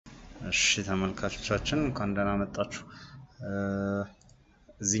እሺ ተመልካቾቻችን እንኳን ደህና መጣችሁ።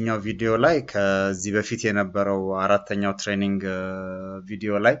 እዚህኛው ቪዲዮ ላይ ከዚህ በፊት የነበረው አራተኛው ትሬኒንግ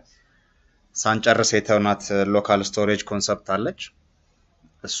ቪዲዮ ላይ ሳንጨርስ የተውናት ሎካል ስቶሬጅ ኮንሰፕት አለች።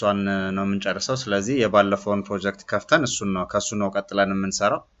 እሷን ነው የምንጨርሰው። ስለዚህ የባለፈውን ፕሮጀክት ከፍተን ከሱ ነው ቀጥለን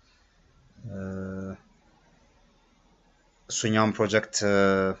የምንሰራው።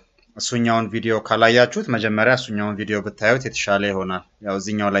 እሱኛውን ቪዲዮ ካላያችሁት መጀመሪያ እሱኛውን ቪዲዮ ብታዩት የተሻለ ይሆናል። ያው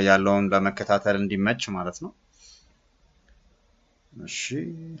እዚህኛው ላይ ያለውን ለመከታተል እንዲመች ማለት ነው።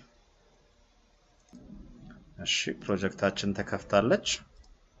 እሺ ፕሮጀክታችን ተከፍታለች።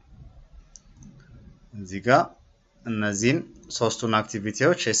 እዚህ ጋር እነዚህን ሶስቱን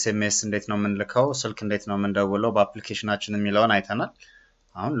አክቲቪቲዎች ኤስኤምኤስ እንዴት ነው የምንልከው፣ ስልክ እንዴት ነው የምንደውለው፣ በአፕሊኬሽናችን የሚለውን አይተናል።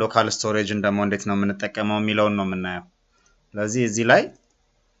 አሁን ሎካል ስቶሬጅን ደግሞ እንዴት ነው የምንጠቀመው የሚለውን ነው የምናየው። ስለዚህ እዚህ ላይ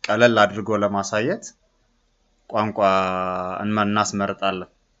ቀለል አድርጎ ለማሳየት ቋንቋ እናስመርጣለን።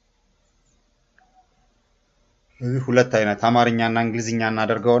 እዚህ ሁለት አይነት አማርኛና እንግሊዝኛ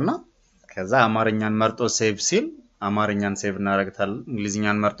እናደርገውና ከዛ አማርኛን መርጦ ሴቭ ሲል አማርኛን ሴቭ እናደርጋለን።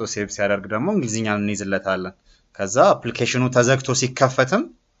 እንግሊዝኛን መርጦ ሴቭ ሲያደርግ ደግሞ እንግሊዝኛን እንይዝለታለን። ከዛ አፕሊኬሽኑ ተዘግቶ ሲከፈትም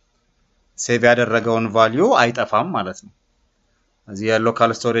ሴቭ ያደረገውን ቫልዩ አይጠፋም ማለት ነው። እዚህ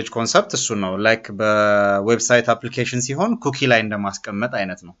የሎካል ስቶሬጅ ኮንሰፕት እሱ ነው። ላይክ በዌብሳይት አፕሊኬሽን ሲሆን ኩኪ ላይ እንደማስቀመጥ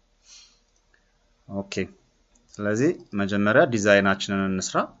አይነት ነው። ኦኬ ስለዚህ መጀመሪያ ዲዛይናችንን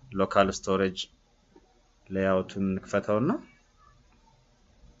እንስራ። ሎካል ስቶሬጅ ሌአውቱን እንክፈተውና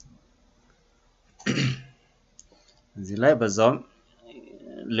እዚህ ላይ በዛው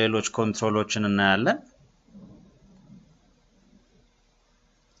ሌሎች ኮንትሮሎችን እናያለን።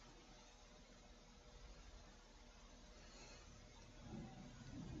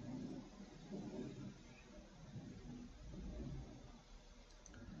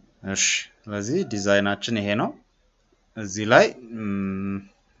 እሺ ስለዚህ ዲዛይናችን ይሄ ነው። እዚህ ላይ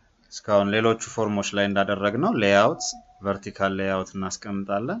እስካሁን ሌሎቹ ፎርሞች ላይ እንዳደረግነው ሌአውት ቨርቲካል ሌአውት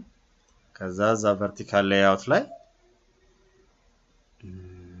እናስቀምጣለን። ከዛ ቨርቲካል ሌአውት ላይ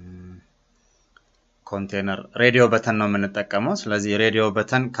ኮንቴነር ሬዲዮ በተን ነው የምንጠቀመው። ስለዚህ ሬዲዮ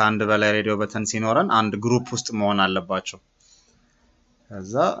በተን ከአንድ በላይ ሬዲዮ በተን ሲኖረን አንድ ግሩፕ ውስጥ መሆን አለባቸው።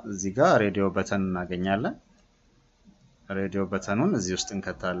 ከዛ እዚህ ጋር ሬዲዮ በተን እናገኛለን። ሬዲዮ በተኑን እዚህ ውስጥ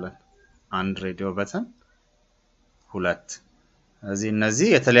እንከታለን። አንድ ሬዲዮ በተን ሁለት። እነዚህ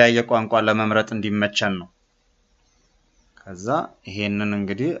የተለያየ ቋንቋ ለመምረጥ እንዲመቸን ነው። ከዛ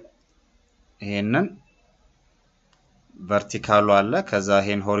ይሄንን ቨርቲካሉ አለ። ከዛ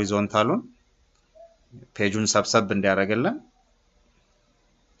ይሄን ሆሪዞንታሉን ፔጁን ሰብሰብ እንዲያደርግልን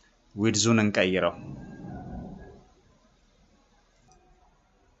ዊድዙን እንቀይረው።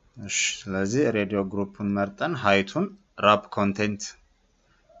 እሺ ስለዚህ ሬዲዮ ግሩፕን መርጠን ሃይቱን ራፕ ኮንቴንት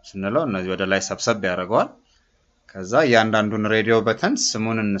ስንለው እነዚህ ወደ ላይ ሰብሰብ ያደርገዋል። ከዛ ያንዳንዱን ሬዲዮ በተን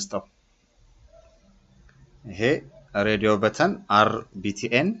ስሙን እንስጠው። ይሄ ሬዲዮ በተን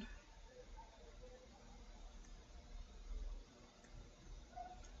RBTN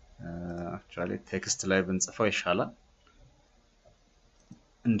አክቹአሊ ቴክስት ላይ ብንጽፈው ይሻላል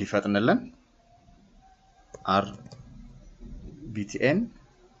እንዲፈጥንልን። RBTN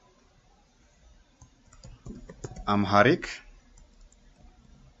Amharic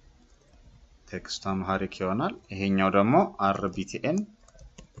ቴክስቱ አምሃሪክ ይሆናል። ይሄኛው ደግሞ RBTN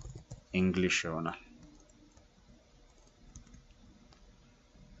እንግሊሽ ይሆናል።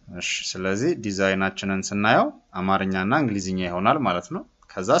 እሺ ስለዚህ ዲዛይናችንን ስናየው አማርኛና እንግሊዝኛ ይሆናል ማለት ነው።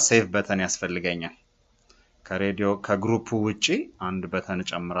 ከዛ ሴቭ በተን ያስፈልገኛል። ከግሩፑ ውጪ አንድ በተን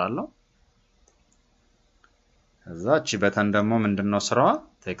ጨምራለሁ። ከዛ እቺ በተን ደግሞ ምንድነው ስራዋ?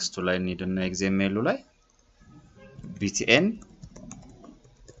 ቴክስቱ ላይ እንሂድና ኤግዛምፕሉ ላይ BTN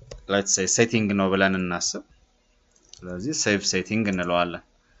let's say setting ነው ብለን እናስብ። ስለዚህ save setting እንለዋለን።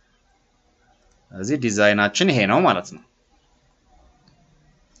 ስለዚህ ዲዛይናችን ይሄ ነው ማለት ነው።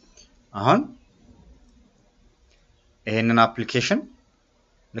 አሁን ይሄንን አፕሊኬሽን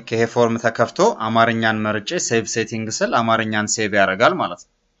ልክ ይሄ ፎርም ተከፍቶ አማርኛን መርጬ ሴቭ ሴቲንግ ስል አማርኛን ሴቭ ያደርጋል ማለት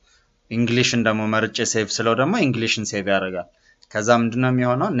ነው። እንግሊሽን ደግሞ መርጬ ሴቭ ስለው ደግሞ እንግሊሽን ሴቭ ያደርጋል። ከዛ ምንድነው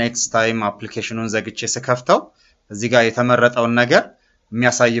የሚሆነው? ኔክስት ታይም አፕሊኬሽኑን ዘግቼ ስከፍተው እዚህ ጋር የተመረጠውን ነገር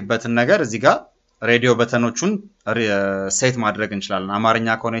የሚያሳይበትን ነገር እዚህ ጋር ሬዲዮ በተኖቹን ሴት ማድረግ እንችላለን። አማርኛ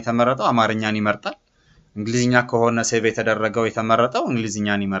ከሆነ የተመረጠው አማርኛን ይመርጣል። እንግሊዝኛ ከሆነ ሴቭ የተደረገው የተመረጠው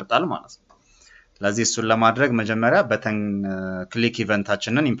እንግሊዝኛን ይመርጣል ማለት ነው። ስለዚህ እሱን ለማድረግ መጀመሪያ በተን ክሊክ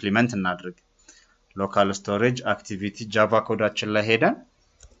ኢቨንታችንን ኢምፕሊመንት እናድርግ። ሎካል ስቶሬጅ አክቲቪቲ ጃቫ ኮዳችን ላይ ሄደን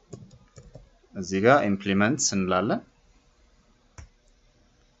እዚህ ጋር ኢምፕሊመንት እንላለን።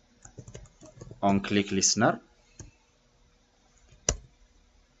 ኦን ክሊክ ሊስነር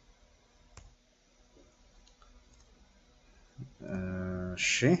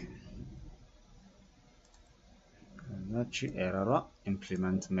እሺ እቺ ኤረሯ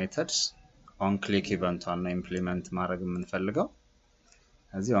ኢምፕሊመንት ሜተድስ ኦን ክሊክ ኢቨንቷን ነው ኢምፕሊመንት ማድረግ የምንፈልገው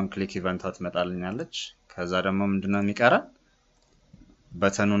እዚህ ኦን ክሊክ ኢቨንቷ ትመጣልኛለች ከዛ ደግሞ ምንድነው የሚቀረን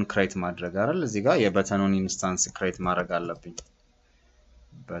በተኑን ክሬት ማድረግ አይደል እዚህ ጋር የበተኑን ኢንስታንስ ክሬት ማድረግ አለብኝ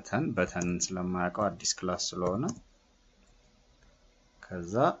በተን ስለማያውቀው አዲስ ክላስ ስለሆነ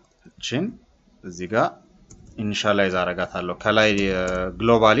ከዛ እቺን እዚህ ጋር ኢኒሻላይዝ አረጋታለሁ ከላይ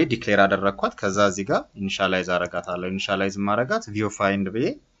ግሎባሊ ዲክሌር አደረኳት ከዛ እዚህ ጋር ኢኒሻላይዝ አረጋታለሁ ኢኒሻላይዝ ማረጋት ቪው ፋይንድ ብዬ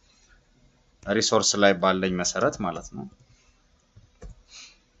ሪሶርስ ላይ ባለኝ መሰረት ማለት ነው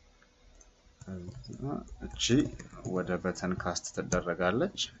እቺ ወደ በተን ካስት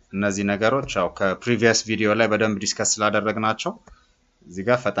ተደረጋለች እነዚህ ነገሮች ያው ከፕሪቪየስ ቪዲዮ ላይ በደንብ ዲስከስ ስላደረግናቸው እዚህ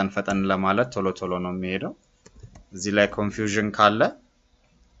ጋር ፈጠን ለማለት ቶሎ ነው የሚሄደው እዚህ ላይ ኮንፊውዥን ካለ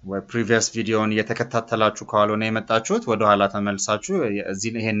ወይ ፕሪቪየስ ቪዲዮን እየተከታተላችሁ ካልሆነ የመጣችሁት ወደ ኋላ ተመልሳችሁ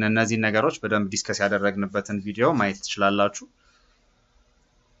እነዚህ ነገሮች በደንብ ዲስከስ ያደረግንበትን ቪዲዮ ማየት ትችላላችሁ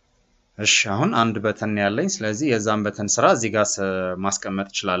እሺ አሁን አንድ በተን ያለኝ ስለዚህ የዛን በተን ስራ እዚህ ጋር ማስቀመጥ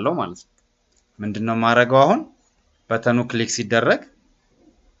እችላለሁ ማለት ነው ምንድነው ማረጋው አሁን በተኑ ክሊክ ሲደረግ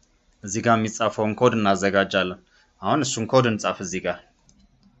እዚህ ጋር የሚጻፈውን ኮድ እናዘጋጃለን አሁን እሱን ኮድ እንጻፍ እዚህ ጋር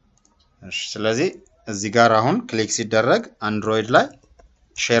እሺ ስለዚህ እዚህ ጋር አሁን ክሊክ ሲደረግ አንድሮይድ ላይ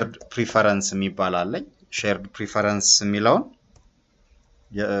shared preference የሚባል አለኝ shared preference የሚለውን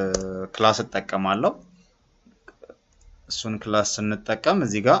ክላስ ተጠቀማለሁ እሱን ክላስ ስንጠቀም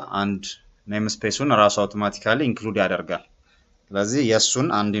እዚህ ጋር አንድ ኔም ስፔሱን ራሱ አውቶማቲካሊ ኢንክሉድ ያደርጋል ስለዚህ የሱን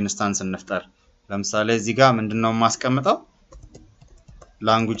አንድ ኢንስታንስ እንፍጠር ለምሳሌ እዚህ ጋር ምንድነው ማስቀምጠው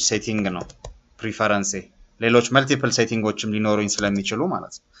ላንጉዌጅ ሴቲንግ ነው ፕሪፈረንስ ሌሎች መልቲፕል ሴቲንጎችም ሊኖሩኝ ስለሚችሉ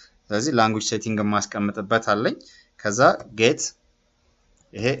ማለት ነው ስለዚህ ላንጉዌጅ ሴቲንግ ማስቀምጥበት አለኝ ከዛ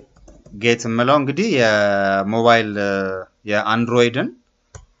ይሄ ጌት ምለው እንግዲህ የሞባይል የአንድሮይድን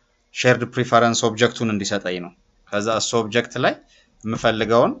ሼርድ ፕሪፈረንስ ኦብጀክቱን እንዲሰጠኝ ነው ከዛ እሱ ኦብጀክት ላይ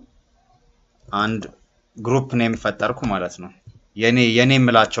የምፈልገውን አንድ ግሩፕ ኔም ፈጠርኩ ማለት ነው የኔ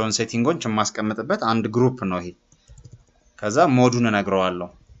ምላቸውን ሴቲንጎች ማስቀምጥበት አንድ ግሩፕ ነው ይሄ ከዛ ሞዱን እነግረዋለሁ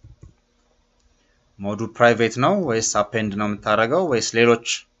ሞዱ ፕራይቬት ነው ወይስ አፔንድ ነው የምታረጋው ወይስ ሌሎች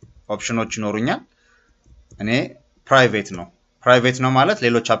ኦፕሽኖች ይኖሩኛል እኔ ፕራይቬት ነው ማለት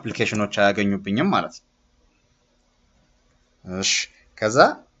ሌሎች አፕሊኬሽኖች አያገኙብኝም ማለት ነው እሺ ከዛ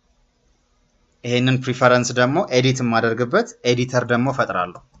ይሄንን ፕሪፈረንስ ደግሞ ኤዲት ማደርግበት ኤዲተር ደግሞ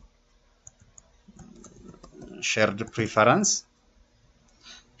ፈጥራለሁ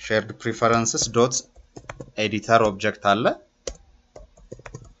shared preferences dot editor object አለ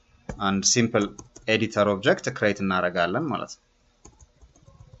and simple editor object create እናደርጋለን ማለት ነው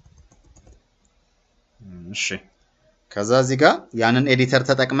እሺ ከዛ እዚህ ጋር ያንን ኤዲተር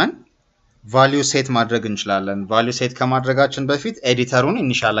ተጠቅመን ቫልዩ ሴት ማድረግ እንችላለን ቫልዩ ሴት ከማድረጋችን በፊት ኤዲተሩን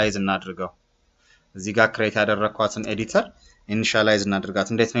ኢኒሻላይዝ እናድርገው እዚህ ጋር ክሬት ያደረኳትን ኤዲተር ኢኒሻላይዝ እናድርጋት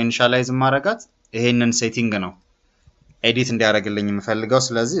እንዴት ነው ኢኒሻላይዝ ማድረጋት ይሄንን ሴቲንግ ነው ኤዲት እንዲያደርግልኝ የምፈልገው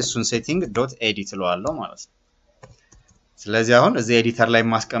ስለዚህ እሱን ሴቲንግ ዶት ኤዲት እለዋለሁ ማለት ነው ስለዚህ አሁን እዚህ ኤዲተር ላይ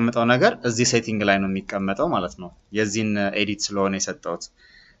ማስቀምጠው ነገር እዚህ ሴቲንግ ላይ ነው የሚቀመጠው ማለት ነው የዚህን ኤዲት ስለሆነ የሰጠሁት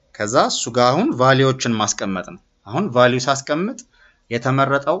ከዛ እሱ ጋር አሁን ቫልዩዎችን ማስቀመጥ ነው አሁን ቫልዩ ሳስቀምጥ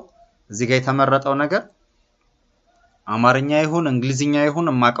የተመረጠው እዚህ ጋር የተመረጠው ነገር አማርኛ ይሁን እንግሊዝኛ ይሁን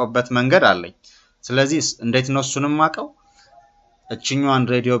ማቀውበት መንገድ አለኝ ስለዚህ እንዴት ነው እሱንም ማቀው እቺኛዋን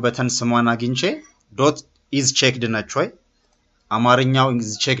ሬዲዮ በተን ስሟን አግኝቼ ዶት is checked ነች ወይ አማርኛው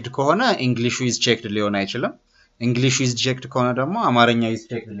is checked ከሆነ እንግሊሹ is checked ሊሆን አይችልም እንግሊሹ is checked ከሆነ ደግሞ አማርኛው is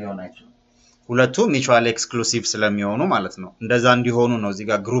checked ሊሆን አይችልም ሁለቱ mutual exclusive ስለሚሆኑ ማለት ነው እንደዛ እንዲሆኑ ነው እዚህ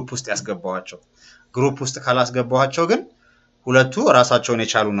ጋር ግሩፕ ውስጥ ያስገባዋቸው ግሩፕ ውስጥ ካላስገባዋቸው ግን ሁለቱ ራሳቸውን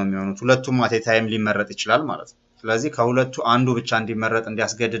የቻሉ ነው የሚሆኑት ሁለቱም አት ታይም ሊመረጥ ይችላል ማለት ነው ስለዚህ ከሁለቱ አንዱ ብቻ እንዲመረጥ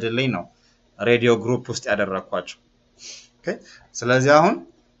እንዲያስገድድልኝ ነው ሬዲዮ ግሩፕ ውስጥ ያደረኳቸው ኦኬ ስለዚህ አሁን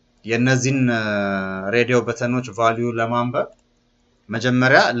የነዚህን ሬዲዮ በተኖች ቫልዩ ለማንበብ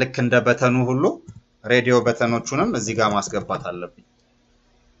መጀመሪያ ልክ እንደ በተኑ ሁሉ ሬዲዮ በተኖቹንም እዚህ ጋር ማስገባት አለብኝ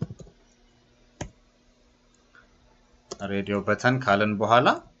ሬዲዮ በተን ካለን በኋላ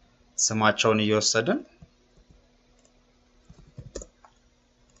ስማቸውን እየወሰድን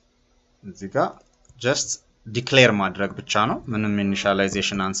እዚህ ጋር just declare ማድረግ ብቻ ነው ምንም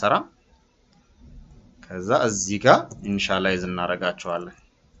ኢኒሻላይዜሽን አንሰራ ከዛ እዚህ ጋር ኢኒሻላይዝ እናረጋቸዋለን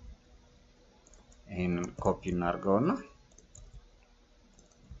ይሄንን ኮፒ እናርገውና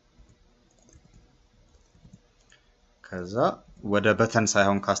ከዛ ወደ በተን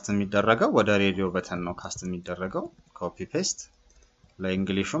ሳይሆን ካስት የሚደረገው ወደ ሬዲዮ በተን ነው ካስት የሚደረገው ኮፒ ፔስት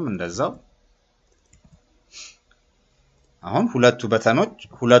ለእንግሊሹም እንደዛው አሁን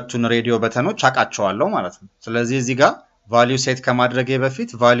ሁለቱን ሬዲዮ በተኖች አቃቸዋለሁ ማለት ነው ስለዚህ እዚህ ጋር ቫልዩ ሴት ከማድረጌ በፊት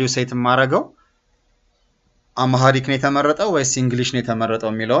ቫልዩ ሴት ማረገው አምሃሪክ ነው የተመረጠው ወይስ እንግሊሽ ነው የተመረጠው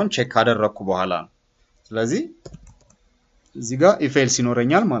የሚለውን ቼክ ካደረኩ በኋላ ነው። ስለዚህ እዚህ ጋር if else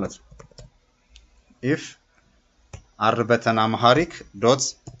ይኖረኛል ማለት ነው። if r button amharic dot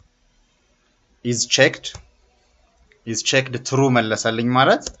is checked true መለሰልኝ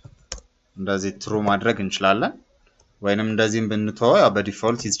ማለት እንደዚህ true ማድረግ እንችላለን ወይንም እንደዚህም ብንተወው ያው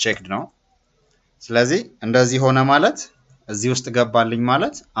በዲፎልት is checked ነው። ስለዚህ እንደዚህ ሆነ ማለት እዚህ ውስጥ ገባልኝ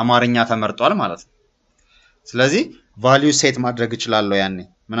ማለት አማርኛ ተመርጧል ማለት ነው። ስለዚህ value set ማድረግ እችላለሁ ያኔ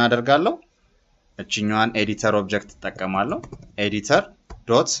ምን አደርጋለሁ እቺኛዋን ኤዲተር ኦብጀክት ተጠቀማለሁ ኤዲተር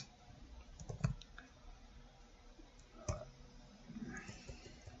ዶት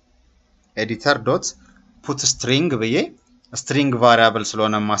put string ብዬ string variable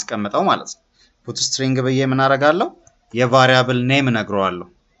ስለሆነ ማስቀምጠው ማለት ነው put string ብዬ ምን አደርጋለሁ የቫሪያብል ኔም ነግረዋለሁ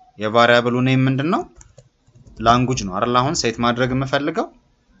የቫሪያብሉ ኔም ምንድነው ላንጉጅ ነው አይደል አሁን ሴት ማድረግ የምፈልገው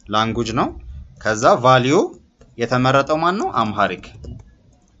ላንጉጅ ነው ከዛ ቫልዩ የተመረጠው ማን ነው አምሃሪክ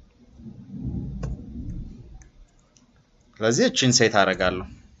ስለዚህ እቺን ሴት አደርጋለሁ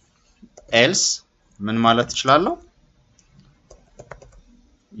else ምን ማለት እችላለሁ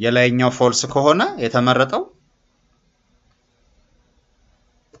የላይኛው ፎልስ ከሆነ የተመረጠው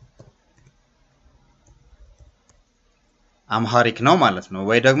አምሃሪክ ነው ማለት ነው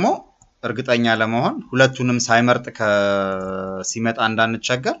ወይ ደግሞ እርግጠኛ ለመሆን ሁለቱንም ሳይመርጥ ሲመጣ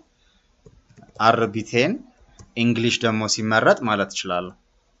እንዳንቸገር አርቢቴን እንግሊሽ ደግሞ ሲመረጥ ማለት ይችላልው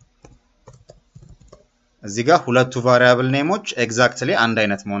እዚህ ጋር ሁለቱ ቫሪያብል ኔሞች ኤግዛክትሊ አንድ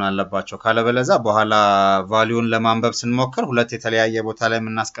አይነት መሆን አለባቸው ካለበለዛ በኋላ ቫልዩን ለማንበብ ስንሞክር ሁለት የተለያየ ቦታ ላይ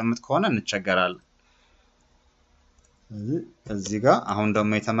የምናስቀምጥ ከሆነ እንቸገራለን እዚህ ጋር አሁን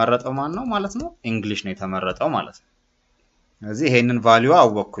ደግሞ የተመረጠው ማን ነው ማለት ነው እንግሊሽ ነው የተመረጠው ማለት ነው ስለዚህ ይሄንን ቫልዩ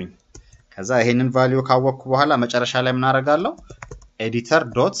አወቅኩኝ ከዛ ይሄንን ቫልዩ ካወቅኩ በኋላ መጨረሻ ላይ ምን አደርጋለሁ ኤዲተር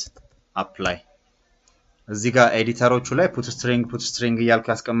ዶት አፕላይ እዚህ ጋር ኤዲተሮቹ ላይ put string እያልኩ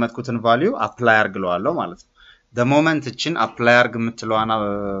ያስቀመጥኩትን ቫልዩ አፕላይ አርግለዋለሁ ማለት ነው the moment እቺን አፕላይ አርግ የምትለዋና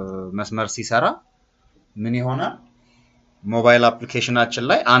መስመር ሲሰራ ምን ይሆናል ሞባይል አፕሊኬሽናችን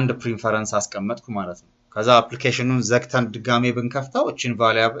ላይ አንድ ፕሪፈረንስ አስቀመጥኩ ማለት ነው ከዛ አፕሊኬሽኑን ዘግተን ድጋሜ ብንከፍተው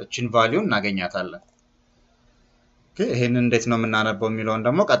እቺን ቫልዩ እናገኛታለን ይሄን እንዴት ነው የምናነበው የሚለውን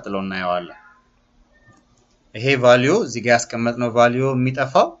ደግሞ ቀጥሎ እናየዋለን ይሄ ቫልዩ እዚህ ጋር ያስቀመጥነው ቫልዩ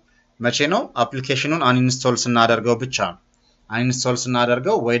የሚጠፋው መቼ ነው አፕሊኬሽኑን አንኢንስቶል ስናደርገው ብቻ ነው አንኢንስቶል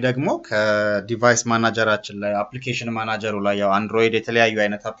ስናደርገው ወይ ደግሞ ከዲቫይስ ማናጀራችን ላይ አፕሊኬሽን ማናጀሩ ላይ ያው አንድሮይድ የተለያዩ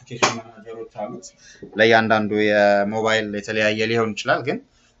አይነት አፕሊኬሽን ማናጀሮች አሉት ለያንዳንዱ የሞባይል የተለያየ ሊሆን ይችላል ግን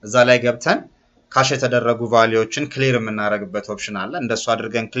እዛ ላይ ገብተን ካሽ የተደረጉ ቫልዩዎችን ክሊር የምናደርግበት ኦፕሽን አለ እንደሱ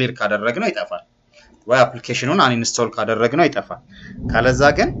አድርገን ክሊር ካደረግነው ይጠፋል ወይ አፕሊኬሽኑን አንኢንስቶል ካደረግነው ይጠፋል ካለዛ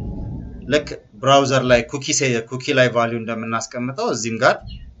ግን ልክ ብራውዘር ላይ ኩኪ ላይ ቫልዩ እንደምናስቀምጠው እዚህም ጋር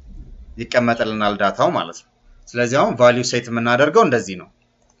ይቀመጥልናል ዳታው ማለት ነው ስለዚህ አሁን ቫልዩ ሴት የምናደርገው እንደዚህ ነው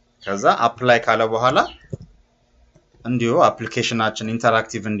ከዛ አፕላይ ካለ በኋላ እንዲሁ አፕሊኬሽናችን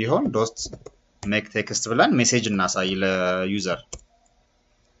ኢንተራክቲቭ እንዲሆን ዶት ሜክ ቴክስት ብለን ሜሴጅ እናሳይ ለዩዘር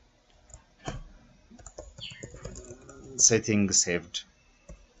setting saved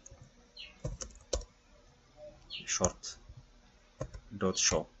short dot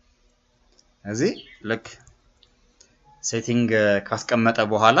show እዚህ ልክ ሴቲንግ ካስቀመጠ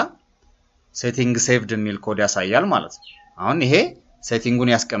በኋላ ሴቲንግ ሴቭድ የሚል ኮድ ያሳያል ማለት ነው አሁን ይሄ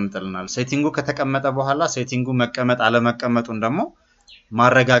ሴቲንጉን ያስቀምጥልናል ሴቲንጉ ከተቀመጠ በኋላ ሴቲንጉ መቀመጥ አለመቀመጡን ደግሞ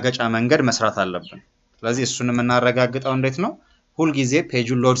ማረጋገጫ መንገድ መስራት አለብን ስለዚህ እሱን እናረጋግጠው እንዴት ነው ሁሉ ጊዜ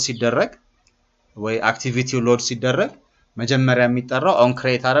ፔጁ ሎድ ሲደረግ ወይ አክቲቪቲው ሎድ ሲደረግ መጀመሪያ የሚጠራው ኦን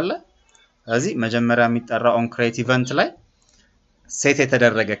ክሬት አይደለ ስለዚህ መጀመሪያ የሚጠራው ኦን ክሬት ኢቨንት ላይ ሴት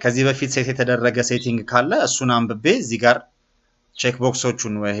የተደረገ ከዚህ በፊት ሴት የተደረገ ሴቲንግ ካለ እሱን አንብቤ እዚህ ጋር ቼክ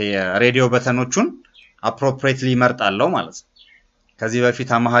ቦክሶቹን ወይ ሬዲዮ በተኖቹን አፕሮፕሪየትሊ መርጣለሁ ማለት ነው ከዚህ በፊት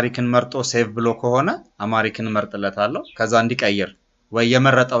አምሃሪክን መርጦ ሴቭ ብሎ ከሆነ አምሃሪክን መርጥለታለሁ ከዛ እንዲቀይር ወይ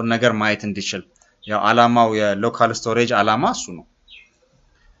የመረጠው ነገር ማየት እንዲችል ያው አላማው የሎካል ስቶሬጅ አላማ እሱ ነው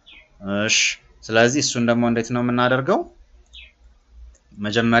እሺ ስለዚህ እሱን ደግሞ እንዴት ነው የምናደርገው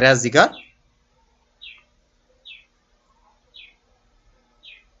መጀመሪያ እዚህ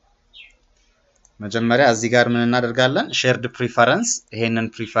ጋር ምን እናደርጋለን ሼርድ ፕሪፈረንስ ይሄንን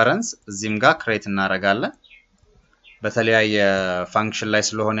ፕሪፈረንስ እዚህም ጋር ክሬት እናደርጋለን በተለያየ ፋንክሽን ላይ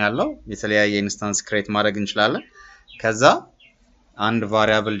ስለሆነ ያለው የተለያየ ኢንስታንስ ክሬት ማድረግ እንችላለን ከዛ አንድ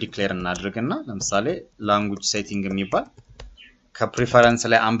ቫሪያብል ዲክሌር እናድርግና ለምሳሌ ላንጉጅ ሴቲንግ የሚባል ከፕሪፈረንስ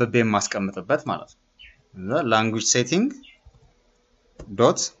ላይ አንብቤ ማስቀምጥበት ማለት ነው ላንጉጅ ሴቲንግ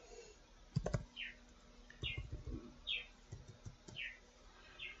ዶት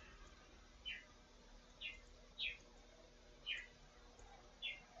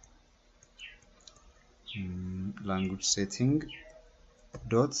language setting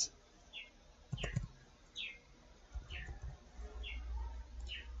dot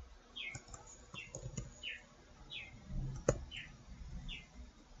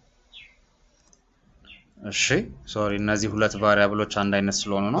እሺ ሶሪ እነዚህ ሁለት ቫሪያብሎች አንድ አይነት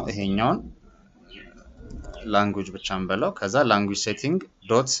ስለሆኑ ነው ይሄኛውን language ብቻ እንበለው ከዛ language setting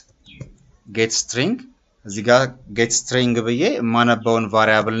dot get string እዚህ ጋር get string ብዬ ማነበውን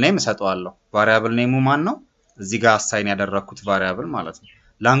variable name ሰጠዋለሁ variable name ማን ነው እዚህ ጋር assign ያደረኩት variable ማለት ነው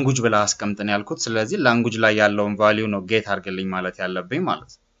language ብላ አስቀምጠን ያልኩት ስለዚህ language ላይ ያለውን value ነው get አድርግልኝ ማለት ያለብኝ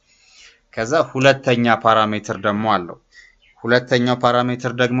ማለት ከዛ ሁለተኛ ፓራሜትር ደግሞ አለው ሁለተኛው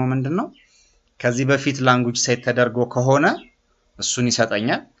ፓራሜትር ደግሞ ምንድነው ከዚህ በፊት language set ተደርጎ ከሆነ እሱን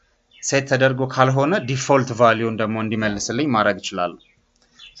ይሰጠኛል set ተደርጎ ካልሆነ default value ደግሞ እንዲመልስልኝ ማድረግ ይችላል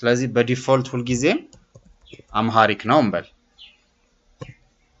ስለዚህ በዲፎልት ሁሉ ጊዜ Amharic ነው እንበል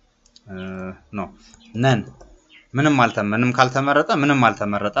ኖ none ምንም ካልተመረጠ ምንም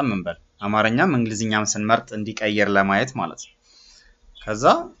አልተመረጠም እንበል አማርኛም እንግሊዝኛም ስንመርጥ እንዲቀየር ለማየት ማለት ነው ከዛ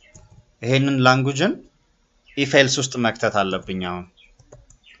ይሄንን languageን if else ውስጥ መክተት አለብኝ አሁን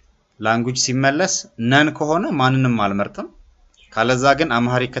language ሲመለስ none ከሆነ ማንንም አልመርጥም ካለዛ ግን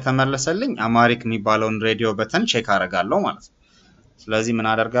Amharic ከተመለሰልኝ Amharic የሚባለውን ሬዲዮ በተን ቼክ አደርጋለሁ ማለት ነው ስለዚህ ምን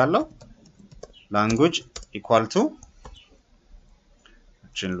አደርጋለሁ language equal to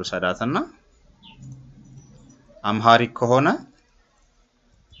እቺን ልሰዳትና Amharic ከሆነ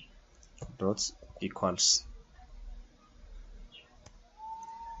dot equals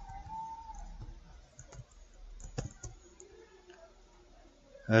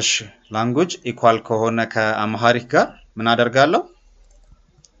እሺ language equal ከሆነ ከAmharic ጋር ምን አደርጋለሁ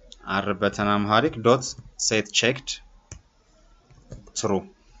አርበተን Amharic dot set checked true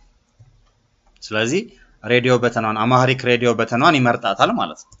ስለዚህ ሬዲዮ በተኗን Amharic ሬዲዮ በተኗን ይመርጣታል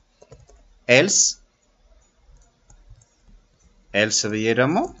ማለት ነው else ብዬ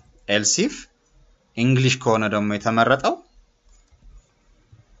ደግሞ else if English ከሆነ ደግሞ የተመረጠው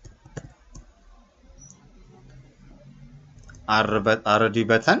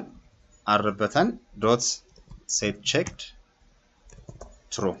አርበተን dot set checked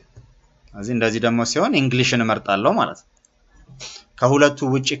true እንደዚህ ደግሞ ሲሆን Englishን እመርጣለሁ ማለት ነው ከሁለቱ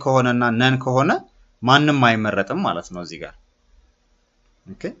ውጪ ከሆነና none ከሆነ ማንንም አይመረጥም ማለት ነው እዚህ ጋር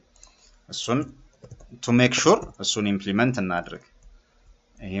ኦኬ እሱን to make sure እሱን ኢምፕሊመንት እናድርግ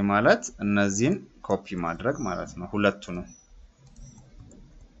ይሄ ማለት እነዚህን ኮፒ ማድረግ ማለት ነው ሁለቱንም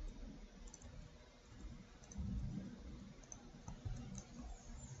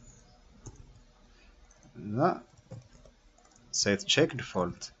set checked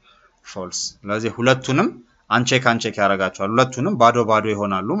false ለዚህ ሁለቱንም አንቼክ ያረጋቸዋል ሁለቱንም ባዶ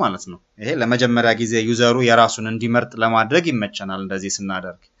ይሆናሉ ማለት ነው ይሄ ለመጀመሪያ ጊዜ ዩዘሩ የራሱን እንዲመርጥ ለማድረግ ይመቸናል እንደዚህ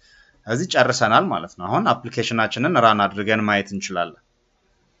ስናደርግ እዚህ ጨርሰናል ማለት ነው አሁን አፕሊኬሽናችንን ራን አድርገን ማየት እንችላለን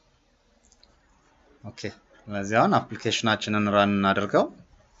ኦኬ ስለዚህ አሁን አፕሊኬሽናችንን ራን እናድርገው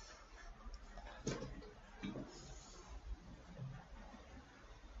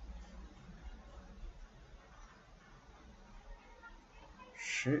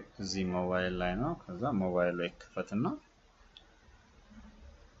እዚህ ሞባይል ላይ ነው ከዛ ሞባይል ላይ ከፈትና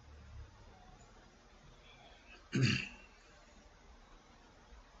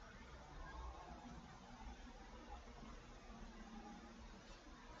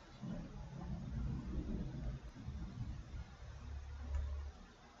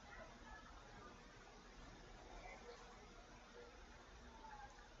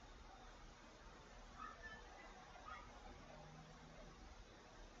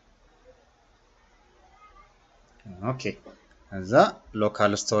ኦኬ እዛ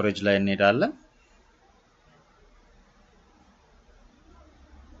ሎካል ስቶሬጅ ላይ እንሄዳለን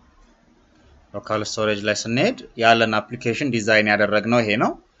ሎካል ስቶሬጅ ላይ ስንሄድ ያለን አፕሊኬሽን ዲዛይን ያደረግነው ይሄ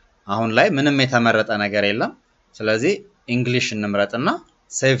ነው አሁን ላይ ምንም የተመረጠ ነገር የለም ስለዚህ እንግሊሽ እንምረጥና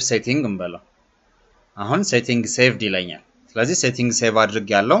ሴቭ ሴቲንግ እንበለው አሁን ሴቲንግ ሴቭድ ይለኛል ስለዚህ ሴቲንግ ሴቭ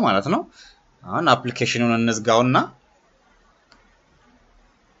አድርጌያለሁ ማለት ነው አሁን አፕሊኬሽኑን እንዝጋውና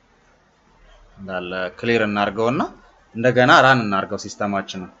እንዳለ ክሊር እናርገውና እንደገና ራን እናርገው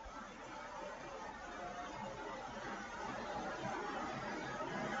ሲስተማችንን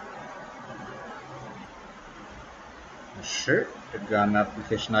እሺ ድጋሚ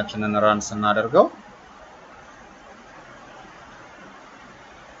አፕሊኬሽናችንን ራን ስናደርገው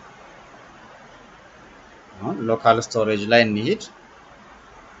አሁን ሎካል ስቶሬጅ ላይ እንሂድ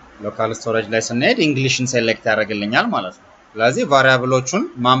ሎካል ስቶሬጅ ላይ ስንሄድ እንግሊሽን ሴሌክት ያደርግልኛል ማለት ነው ስለዚህ ቫሪያብሎቹን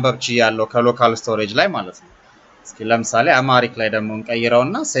ማንበብ ችያለሁ ከሎካል ስቶሬጅ ላይ ማለት ነው እስኪ ለምሳሌ Amharic ላይ ደግሞ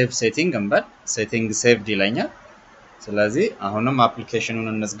እንቀይረውና ሴቭ ሴቲንግ እንበል ሴቲንግ ሴቭድ ይለኛል ስለዚህ አሁንም አፕሊኬሽኑን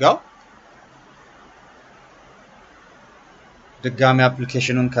እንዝጋው ድጋሚ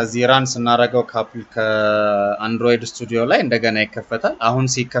አፕሊኬሽኑን ከዚህ ራን ስናደርገው ከአንድሮይድ ስቱዲዮ ላይ እንደገና ይከፈታል አሁን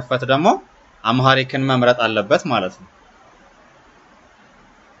ሲከፈት ደግሞ አምሃሪክን መምረጥ አለበት ማለት ነው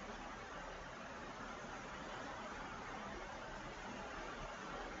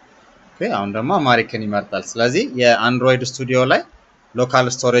አሁን ደግሞ አምሃሪክን ይመርጣል ስለዚህ የአንድሮይድ ስቱዲዮ ላይ ሎካል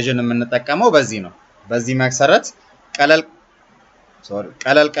ስቶሬጅን የምንጠቀመው በዚህ ነው በዚህ መሰረት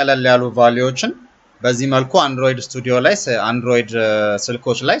ቀለል ያሉ ቫልዩዎችን በዚህ መልኩ አንድሮይድ ስቱዲዮ ላይ አንድሮይድ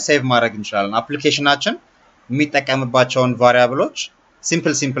ስልኮች ላይ ሴቭ ማድረግ እንችላለን አፕሊኬሽናችን የሚጠቀምባቸውን ቫሪያብሎች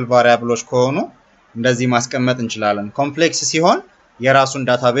ሲምፕል ቫሪያብሎች ከሆኑ እንደዚህ ማስቀመጥ እንችላለን ኮምፕሌክስ ሲሆን የራሱን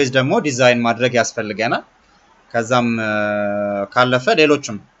ዳታቤዝ ደግሞ ዲዛይን ማድረግ ያስፈልገናል ከዛም ካለፈ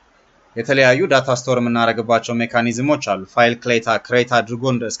ሌሎችም የተለያዩ ዳታ ስቶር የምናደርግባቸው ሜካኒዝሞች አሉ ፋይል ክሬት አድርጎ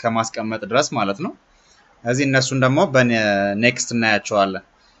እስከ ማስቀመጥ ድረስ ማለት ነው እዚህ እነሱን ደግሞ በኔክስት እናያቸዋለን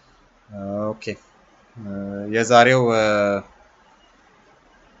ኦኬ የዛሬው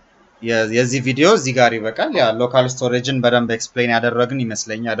የዚህ ቪዲዮ እዚህ ጋር ይበቃል ያ ሎካል ስቶሬጅን በደንብ ኤክስፕሌን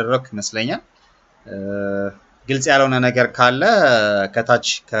ይመስለኛል ግልጽ ያልሆነ ነገር ካለ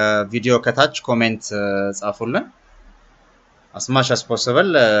ከቪዲዮ ከታች ኮሜንት ጻፉልን as much as possible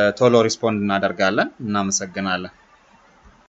ቶሎ ሪስፖንድ እናደርጋለን እናመሰግናለን